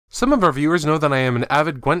Some of our viewers know that I am an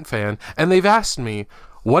avid Gwent fan, and they've asked me,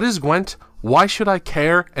 what is Gwent, why should I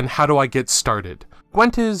care, and how do I get started?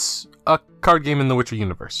 Gwent is a card game in the Witcher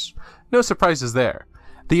universe. No surprises there.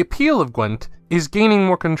 The appeal of Gwent is gaining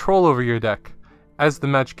more control over your deck as the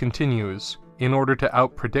match continues, in order to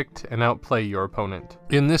outpredict and outplay your opponent.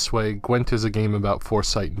 In this way, Gwent is a game about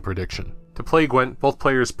foresight and prediction. To play Gwent, both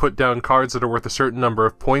players put down cards that are worth a certain number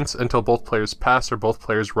of points until both players pass or both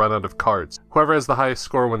players run out of cards. Whoever has the highest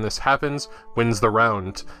score when this happens wins the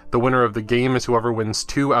round. The winner of the game is whoever wins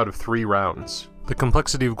 2 out of 3 rounds. The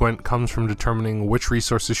complexity of Gwent comes from determining which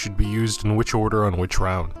resources should be used in which order on which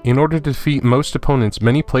round. In order to defeat most opponents,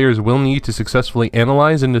 many players will need to successfully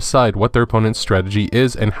analyze and decide what their opponent's strategy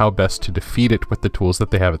is and how best to defeat it with the tools that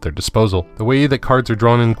they have at their disposal. The way that cards are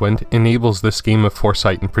drawn in Gwent enables this game of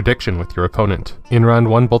foresight and prediction with your opponent. In round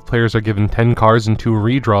 1, both players are given 10 cards and 2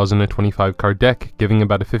 redraws in a 25 card deck, giving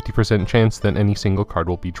about a 50% chance that any single card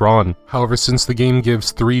will be drawn. However, since the game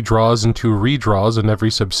gives 3 draws and 2 redraws in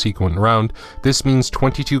every subsequent round, this means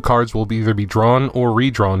 22 cards will either be drawn or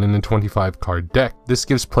redrawn in a 25 card deck. This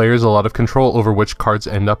gives players a lot of control over which cards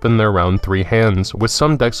end up in their round 3 hands, with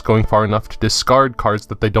some decks going far enough to discard cards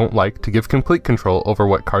that they don't like to give complete control over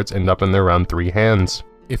what cards end up in their round 3 hands.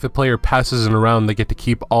 If a player passes in a round, they get to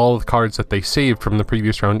keep all of the cards that they saved from the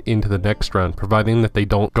previous round into the next round, providing that they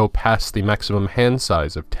don't go past the maximum hand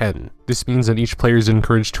size of 10. This means that each player is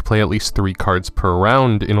encouraged to play at least 3 cards per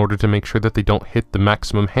round in order to make sure that they don't hit the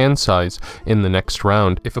maximum hand size in the next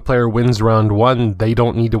round. If a player wins round 1, they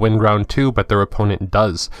don't need to win round 2, but their opponent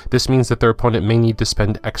does. This means that their opponent may need to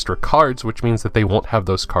spend extra cards, which means that they won't have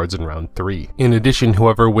those cards in round 3. In addition,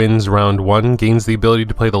 whoever wins round 1 gains the ability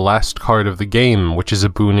to play the last card of the game, which is a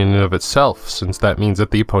boon in and of itself, since that means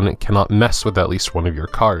that the opponent cannot mess with at least one of your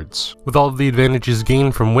cards. With all of the advantages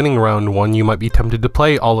gained from winning round 1, you might be tempted to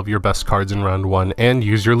play all of your best cards in round 1 and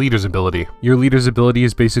use your leader's ability. Your leader's ability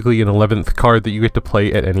is basically an 11th card that you get to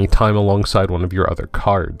play at any time alongside one of your other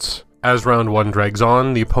cards. As round 1 drags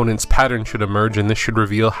on, the opponent's pattern should emerge, and this should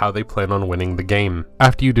reveal how they plan on winning the game.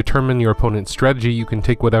 After you determine your opponent's strategy, you can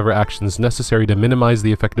take whatever actions necessary to minimize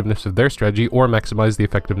the effectiveness of their strategy or maximize the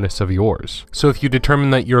effectiveness of yours. So if you determine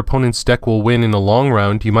that your opponent's deck will win in a long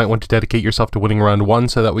round, you might want to dedicate yourself to winning round 1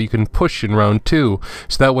 so that way you can push in round 2.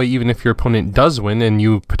 So that way, even if your opponent does win and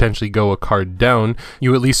you potentially go a card down,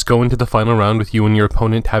 you at least go into the final round with you and your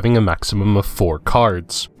opponent having a maximum of 4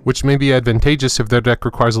 cards. Which may be advantageous if their deck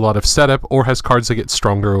requires a lot of setup or has cards that get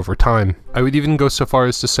stronger over time. I would even go so far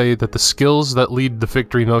as to say that the skills that lead the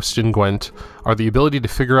victory most in Gwent are the ability to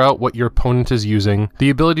figure out what your opponent is using, the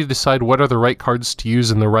ability to decide what are the right cards to use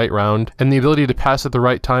in the right round, and the ability to pass at the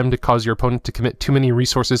right time to cause your opponent to commit too many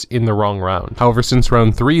resources in the wrong round. However, since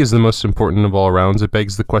round 3 is the most important of all rounds, it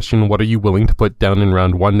begs the question, what are you willing to put down in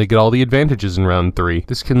round 1 to get all the advantages in round 3?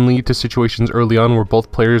 This can lead to situations early on where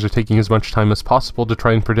both players are taking as much time as possible to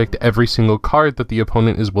try and predict every single card that the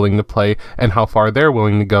opponent is willing to play and how far they're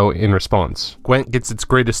willing to go in response. Gwent gets its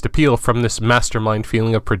greatest appeal from this mastermind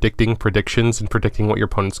feeling of predicting predictions and predicting what your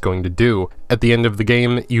opponent's going to do. At the end of the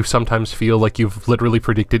game, you sometimes feel like you've literally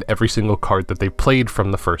predicted every single card that they played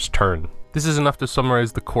from the first turn. This is enough to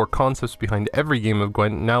summarize the core concepts behind every game of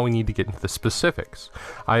Gwent. Now we need to get into the specifics.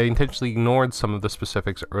 I intentionally ignored some of the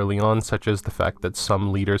specifics early on, such as the fact that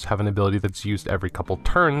some leaders have an ability that's used every couple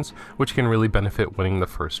turns, which can really benefit winning the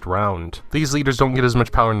first round. These leaders don't get as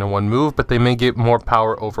much power in one move, but they may get more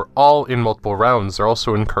power overall in multiple rounds. They're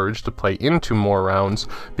also encouraged to play into more rounds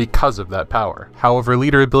because of that power. However,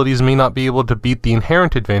 leader abilities may not be able to beat the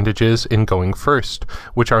inherent advantages in going first,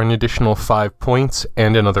 which are an additional 5 points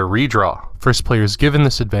and another redraw. First player is given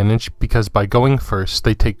this advantage because by going first,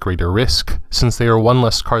 they take greater risk. Since they are 1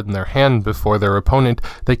 less card in their hand before their opponent,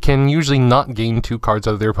 they can usually not gain 2 cards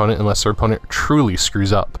out of their opponent unless their opponent truly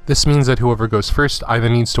screws up. This means that whoever goes first either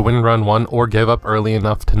needs to win round 1 or give up early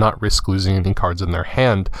enough to not risk losing any cards in their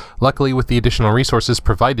hand. Luckily, with the additional resources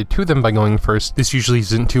provided to them by going first, this usually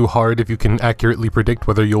isn't too hard if you can accurately predict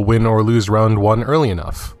whether you'll win or lose round 1 early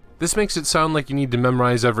enough. This makes it sound like you need to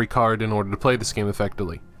memorize every card in order to play this game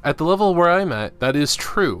effectively. At the level where I'm at, that is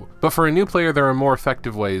true, but for a new player there are more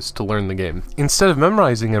effective ways to learn the game. Instead of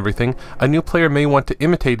memorizing everything, a new player may want to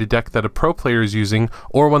imitate a deck that a pro player is using,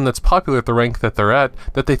 or one that's popular at the rank that they're at,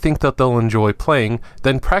 that they think that they'll enjoy playing,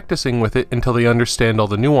 then practicing with it until they understand all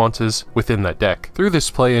the nuances within that deck. Through this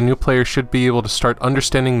play, a new player should be able to start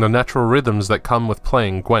understanding the natural rhythms that come with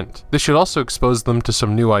playing Gwent. This should also expose them to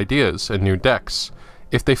some new ideas and new decks.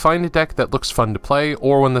 If they find a deck that looks fun to play,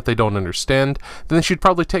 or one that they don't understand, then they should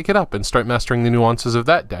probably take it up and start mastering the nuances of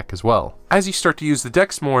that deck as well. As you start to use the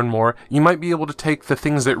decks more and more, you might be able to take the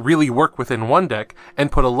things that really work within one deck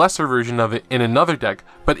and put a lesser version of it in another deck,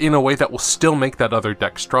 but in a way that will still make that other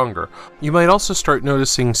deck stronger. You might also start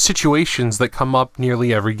noticing situations that come up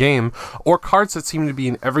nearly every game, or cards that seem to be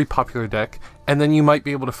in every popular deck, and then you might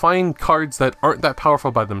be able to find cards that aren't that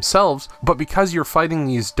powerful by themselves, but because you're fighting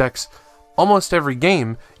these decks almost every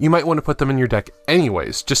game, you might want to put them in your deck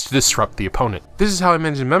anyways, just to disrupt the opponent. This is how I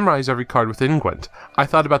managed to memorize every card within Gwent. I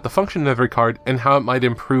thought about the function of every card and how it might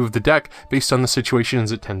improve the deck based on the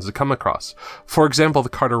situations it tends to come across. For example, the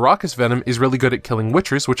card Raucous Venom is really good at killing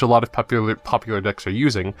Witchers, which a lot of popular decks are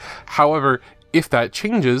using. However, if that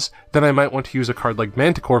changes, then I might want to use a card like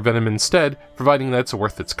Manticore Venom instead, providing that it's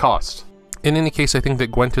worth its cost. In any case, I think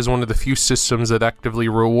that Gwent is one of the few systems that actively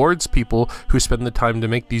rewards people who spend the time to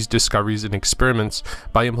make these discoveries and experiments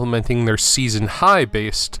by implementing their season high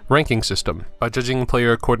based ranking system. By judging a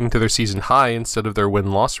player according to their season high instead of their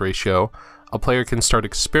win-loss ratio, a player can start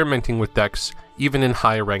experimenting with decks even in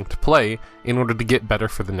high-ranked play in order to get better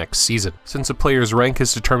for the next season. Since a player's rank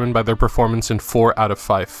is determined by their performance in 4 out of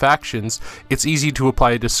 5 factions, it's easy to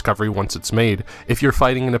apply a discovery once it's made. If you're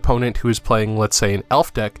fighting an opponent who is playing, let's say, an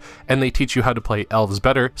elf deck, and they teach you how to play elves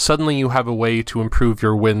better, suddenly you have a way to improve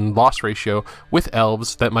your win-loss ratio with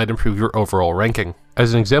elves that might improve your overall ranking.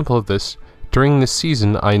 As an example of this, during this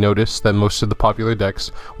season, I noticed that most of the popular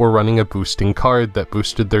decks were running a boosting card that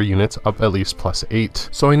boosted their units up at least +8.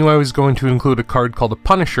 So I knew I was going to include a card called a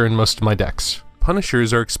Punisher in most of my decks.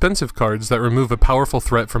 Punishers are expensive cards that remove a powerful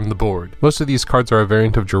threat from the board. Most of these cards are a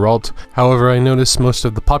variant of Geralt, however I noticed most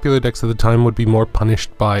of the popular decks at the time would be more punished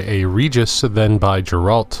by a Regis than by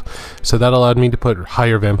Geralt, so that allowed me to put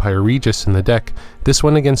higher Vampire Regis in the deck. This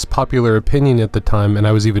went against popular opinion at the time, and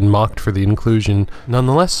I was even mocked for the inclusion.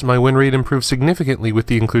 Nonetheless, my win rate improved significantly with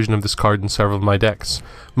the inclusion of this card in several of my decks.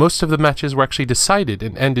 Most of the matches were actually decided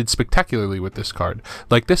and ended spectacularly with this card,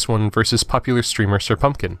 like this one versus popular streamer Sir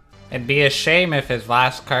Pumpkin. It'd be a shame if his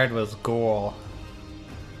last card was Ghoul.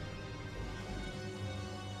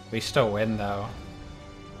 We still win though.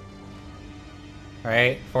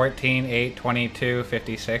 Right? 14, 8, 22,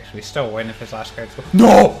 56. We still win if his last card's Ghoul.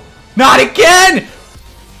 No! Not again!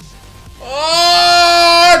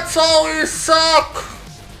 Oh, it's always suck!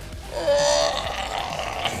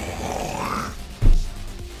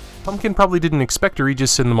 Pumpkin probably didn't expect a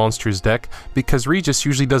Regis in the monsters deck, because Regis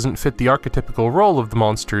usually doesn't fit the archetypical role of the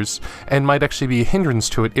monsters, and might actually be a hindrance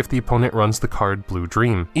to it if the opponent runs the card Blue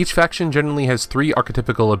Dream. Each faction generally has 3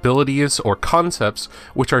 archetypical abilities or concepts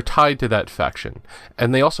which are tied to that faction,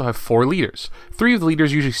 and they also have 4 leaders. 3 of the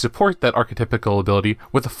leaders usually support that archetypical ability,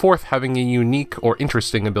 with the 4th having a unique or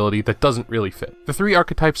interesting ability that doesn't really fit. The 3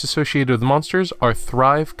 archetypes associated with the monsters are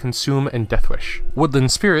Thrive, Consume, and Deathwish.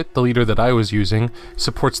 Woodland Spirit, the leader that I was using,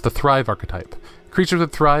 supports the Thrive archetype. Creatures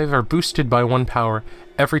that thrive are boosted by 1 power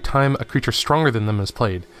every time a creature stronger than them is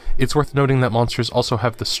played. It's worth noting that monsters also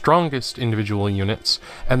have the strongest individual units,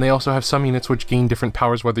 and they also have some units which gain different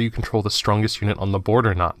powers whether you control the strongest unit on the board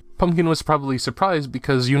or not. Pumpkin was probably surprised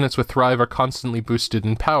because units with Thrive are constantly boosted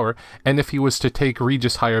in power, and if he was to take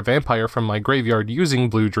Regis Higher Vampire from my graveyard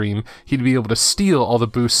using Blue Dream, he'd be able to steal all the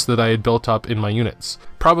boosts that I had built up in my units,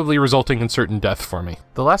 probably resulting in certain death for me.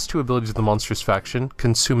 The last 2 abilities of the Monsters faction,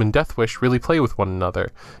 Consume and Deathwish, really play with one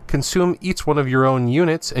another. Consume eats one of your own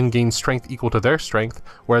units and gains strength equal to their strength,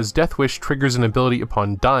 whereas Deathwish triggers an ability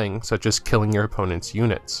upon dying, such as killing your opponent's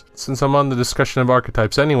units. Since I'm on the discussion of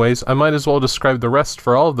archetypes anyways, I might as well describe the rest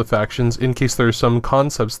for all of the factions in case there are some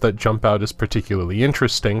concepts that jump out as particularly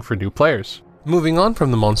interesting for new players. Moving on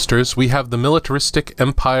from the monsters, we have the militaristic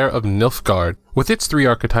Empire of Nilfgaard, with its 3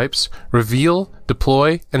 archetypes, Reveal,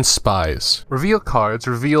 Deploy, and Spies. Reveal cards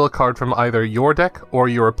reveal a card from either your deck or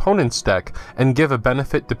your opponent's deck, and give a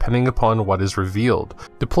benefit depending upon what is revealed.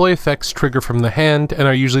 Deploy effects trigger from the hand and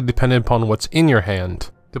are usually dependent upon what's in your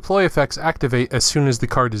hand. Deploy effects activate as soon as the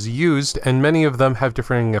card is used, and many of them have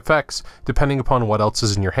differing effects depending upon what else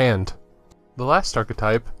is in your hand. The last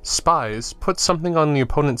archetype, Spies, puts something on the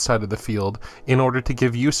opponent's side of the field in order to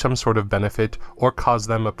give you some sort of benefit or cause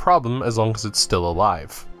them a problem as long as it's still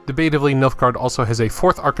alive. Debatably, Nilfgaard also has a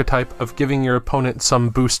 4th archetype of giving your opponent some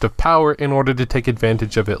boost of power in order to take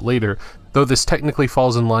advantage of it later, though this technically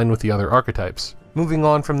falls in line with the other archetypes. Moving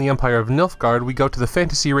on from the Empire of Nilfgaard, we go to the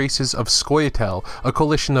fantasy races of Scoia'tael, a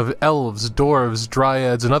coalition of elves, dwarves,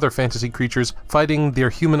 dryads, and other fantasy creatures fighting their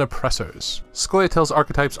human oppressors. Scoia'tael's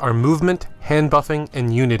archetypes are Movement, Hand Buffing,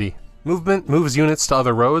 and Unity. Movement moves units to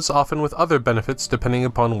other rows, often with other benefits depending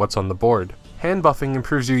upon what's on the board. Hand buffing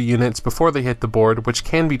improves your units before they hit the board, which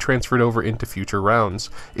can be transferred over into future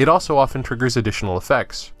rounds. It also often triggers additional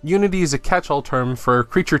effects. Unity is a catch-all term for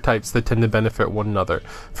creature types that tend to benefit one another.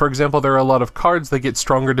 For example, there are a lot of cards that get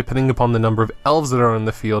stronger depending upon the number of elves that are on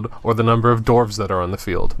the field, or the number of dwarves that are on the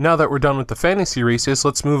field. Now that we're done with the fantasy races,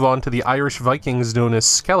 let's move on to the Irish Vikings known as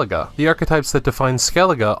Skellige. The archetypes that define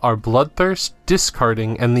Skellige are Bloodthirst,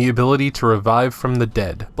 Discarding, and the ability to revive from the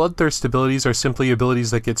dead. Bloodthirst abilities are simply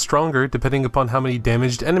abilities that get stronger depending upon how many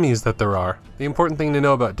damaged enemies that there are. The important thing to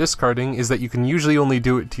know about discarding is that you can usually only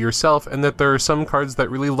do it to yourself, and that there are some cards that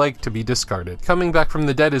really like to be discarded. Coming back from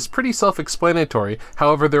the dead is pretty self-explanatory,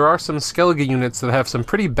 however there are some Skellige units that have some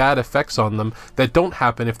pretty bad effects on them that don't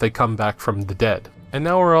happen if they come back from the dead. And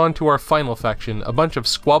now we're on to our final faction, a bunch of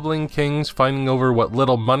squabbling kings fighting over what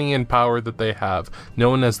little money and power that they have,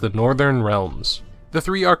 known as the Northern Realms. The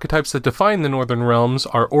three archetypes that define the Northern Realms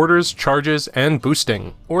are Orders, Charges, and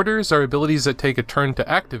Boosting. Orders are abilities that take a turn to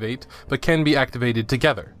activate, but can be activated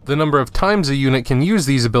together. The number of times a unit can use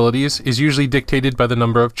these abilities is usually dictated by the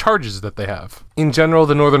number of charges that they have. In general,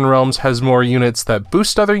 the Northern Realms has more units that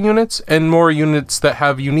boost other units, and more units that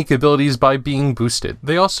have unique abilities by being boosted.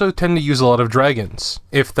 They also tend to use a lot of dragons,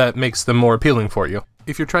 if that makes them more appealing for you.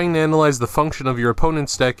 If you're trying to analyze the function of your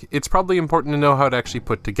opponent's deck, it's probably important to know how to actually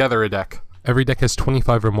put together a deck. Every deck has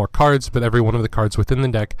 25 or more cards, but every one of the cards within the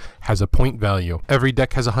deck has a point value. Every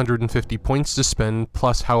deck has 150 points to spend,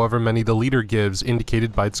 plus however many the leader gives,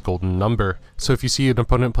 indicated by its golden number. So if you see an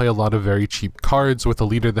opponent play a lot of very cheap cards with a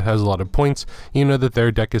leader that has a lot of points, you know that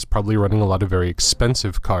their deck is probably running a lot of very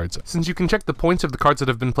expensive cards. Since you can check the points of the cards that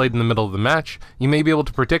have been played in the middle of the match, you may be able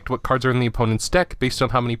to predict what cards are in the opponent's deck based on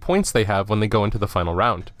how many points they have when they go into the final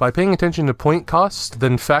round. By paying attention to point cost,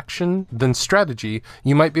 then faction, then strategy,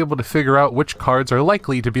 you might be able to figure out which cards are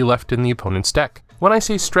likely to be left in the opponent's deck. When I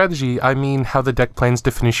say strategy, I mean how the deck plans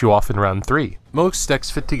to finish you off in round 3. Most decks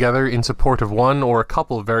fit together in support of one or a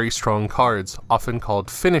couple of very strong cards, often called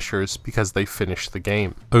finishers because they finish the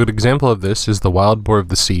game. A good example of this is the Wild Boar of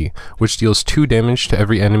the Sea, which deals 2 damage to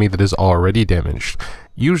every enemy that is already damaged.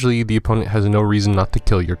 Usually, the opponent has no reason not to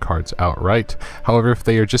kill your cards outright. However, if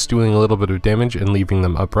they are just doing a little bit of damage and leaving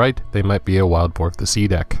them upright, they might be a Wild Boar of the Sea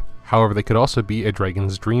deck. However, they could also be a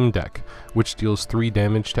Dragon's Dream deck, which deals 3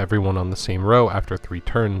 damage to everyone on the same row after 3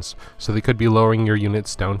 turns, so they could be lowering your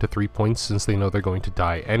units down to 3 points since they know they're going to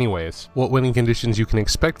die anyways. What winning conditions you can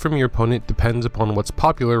expect from your opponent depends upon what's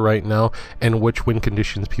popular right now and which win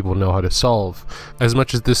conditions people know how to solve. As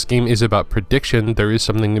much as this game is about prediction, there is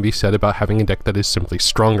something to be said about having a deck that is simply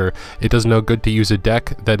stronger. It does no good to use a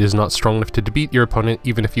deck that is not strong enough to defeat your opponent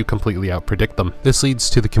even if you completely outpredict them. This leads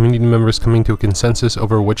to the community members coming to a consensus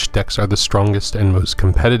over which decks are the strongest and most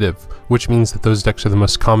competitive, which means that those decks are the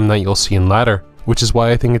most common that you'll see in ladder, which is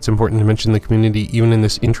why I think it's important to mention the community even in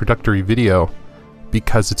this introductory video,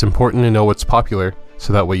 because it's important to know what's popular,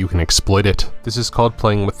 so that way you can exploit it. This is called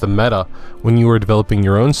playing with the meta, when you are developing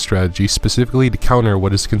your own strategy specifically to counter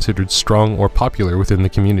what is considered strong or popular within the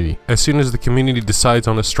community. As soon as the community decides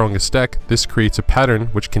on the strongest deck, this creates a pattern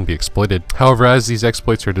which can be exploited. However, as these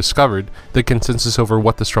exploits are discovered, the consensus over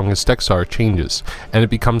what the strongest decks are changes, and it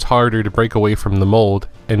becomes harder to break away from the mold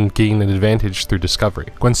and gain an advantage through discovery.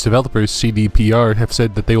 Gwent's developers, CDPR, have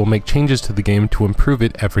said that they will make changes to the game to improve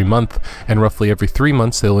it every month, and roughly every 3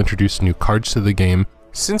 months they'll introduce new cards to the game.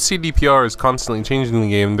 Since CDPR is constantly changing the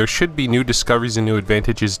game, there should be new discoveries and new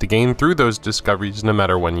advantages to gain through those discoveries no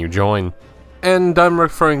matter when you join. And I'm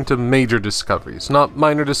referring to major discoveries, not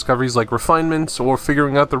minor discoveries like refinements or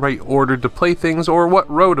figuring out the right order to play things or what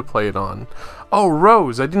row to play it on. Oh,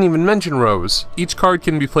 rows! I didn't even mention rows. Each card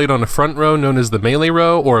can be played on a front row known as the melee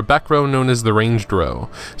row or a back row known as the ranged row.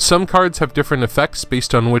 Some cards have different effects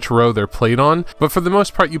based on which row they're played on, but for the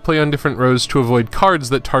most part you play on different rows to avoid cards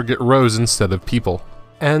that target rows instead of people.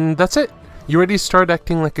 And that's it. You ready to start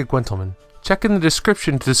acting like a Gentleman? Check in the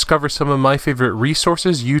description to discover some of my favorite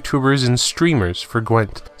resources, YouTubers, and streamers for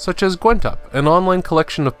Gwent, such as GwentUp, an online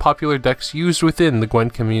collection of popular decks used within the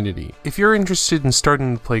Gwent community. If you're interested in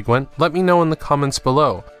starting to play Gwent, let me know in the comments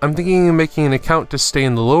below. I'm thinking of making an account to stay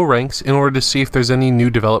in the low ranks in order to see if there's any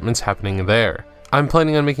new developments happening there. I'm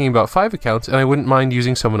planning on making about 5 accounts, and I wouldn't mind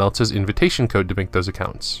using someone else's invitation code to make those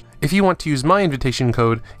accounts. If you want to use my invitation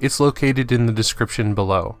code, it's located in the description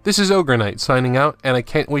below. This is Ogre Knight signing out, and I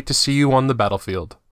can't wait to see you on the battlefield.